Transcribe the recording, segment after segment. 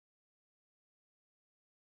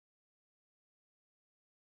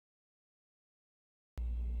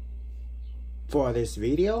For this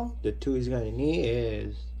video, the tools you're going to need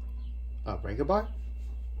is a breaker bar,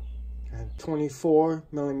 a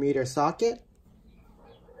 24mm socket,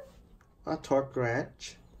 a torque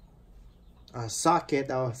wrench, a socket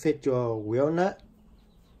that will fit your wheel nut,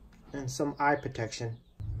 and some eye protection.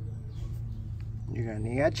 You're going to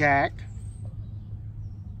need a jack,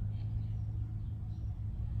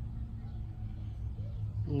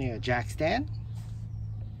 you need a jack stand,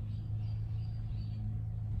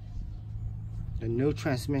 the new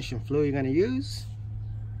transmission fluid you're going to use,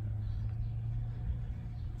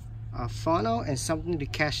 a funnel, and something to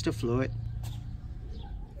catch the fluid.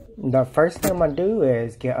 The first thing I'm going to do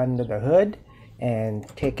is get under the hood and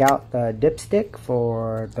take out the dipstick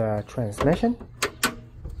for the transmission.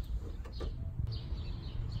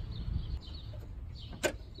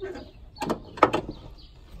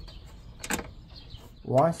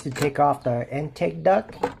 Once you take off the intake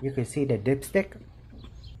duct, you can see the dipstick.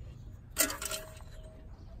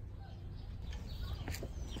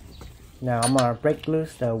 Now I'm going to break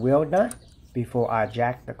loose the wheel nut before I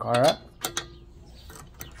jack the car up.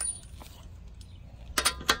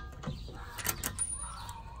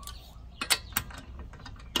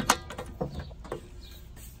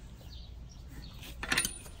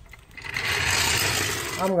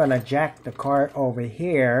 I'm going to jack the car over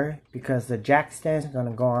here because the jack stand is going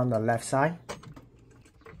to go on the left side.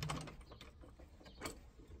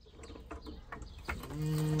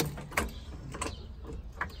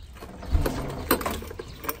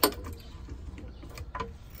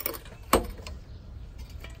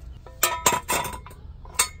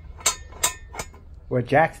 With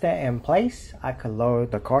jack stand in place, I could lower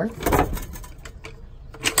the car.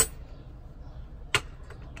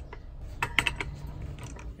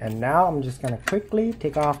 And now I'm just going to quickly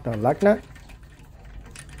take off the lug nut.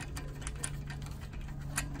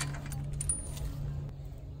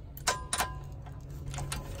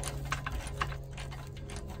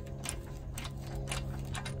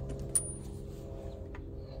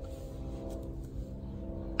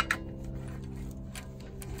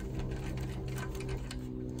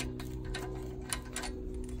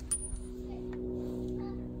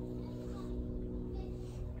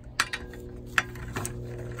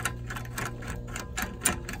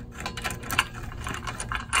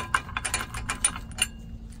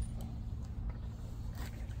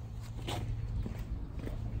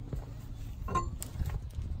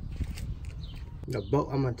 The bolt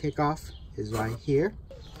I'm going to take off is right here.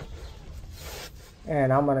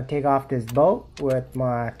 And I'm going to take off this bolt with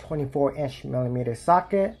my 24mm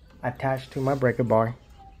socket attached to my breaker bar.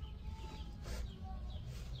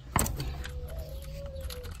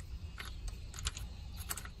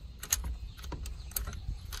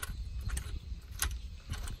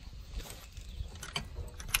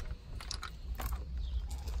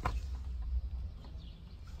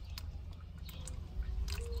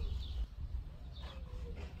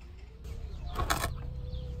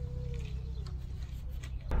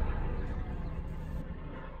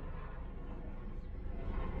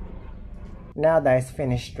 Now that it's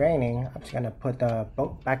finished draining, I'm just going to put the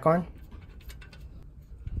bolt back on.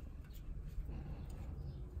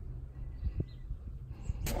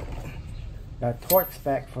 The torque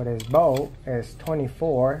spec for this bolt is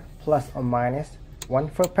 24 plus or minus 1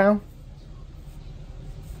 foot-pound.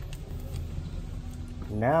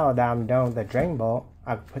 Now that I'm done with the drain bolt,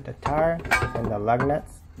 I'll put the tire and the lug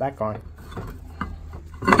nuts back on.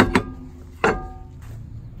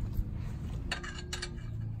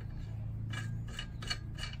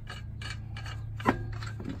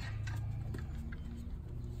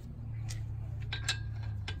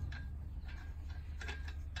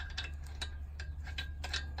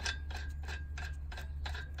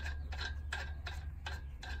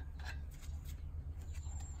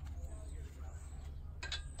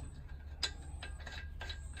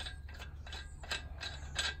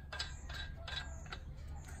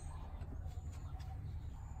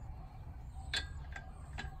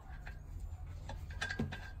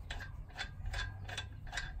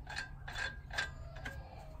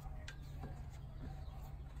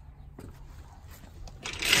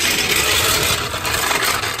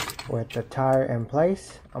 With the tire in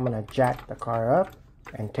place, I'm going to jack the car up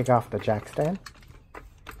and take off the jack stand.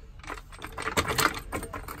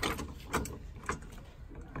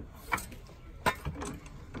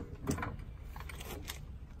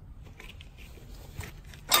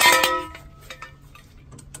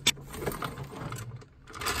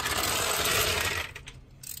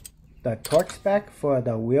 The torque spec for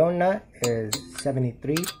the wheel nut is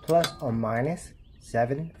 73 plus or minus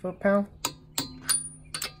 7 foot-pound.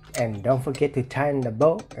 And don't forget to tighten the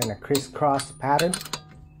bolt in a crisscross pattern.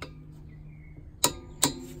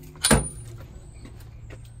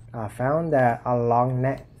 I found that a Lug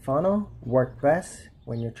Nut funnel works best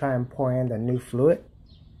when you try and pour in the new fluid.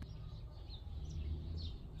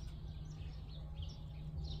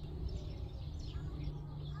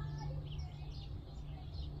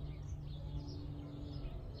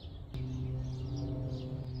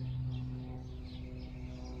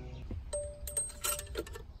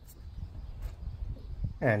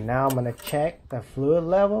 And now I'm going to check the fluid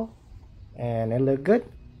level, and it looked good.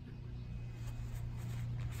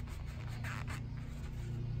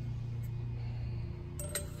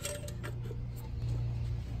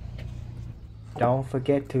 Don't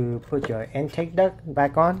forget to put your intake duct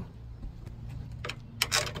back on.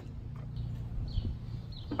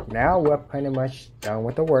 Now we're pretty much done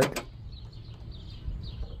with the work.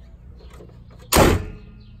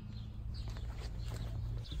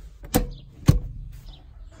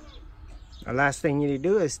 The last thing you need to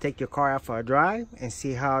do is take your car out for a drive and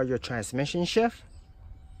see how your transmission shifts.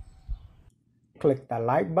 Click the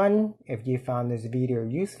like button if you found this video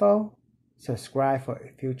useful. Subscribe for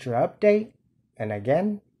a future update. And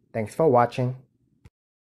again, thanks for watching.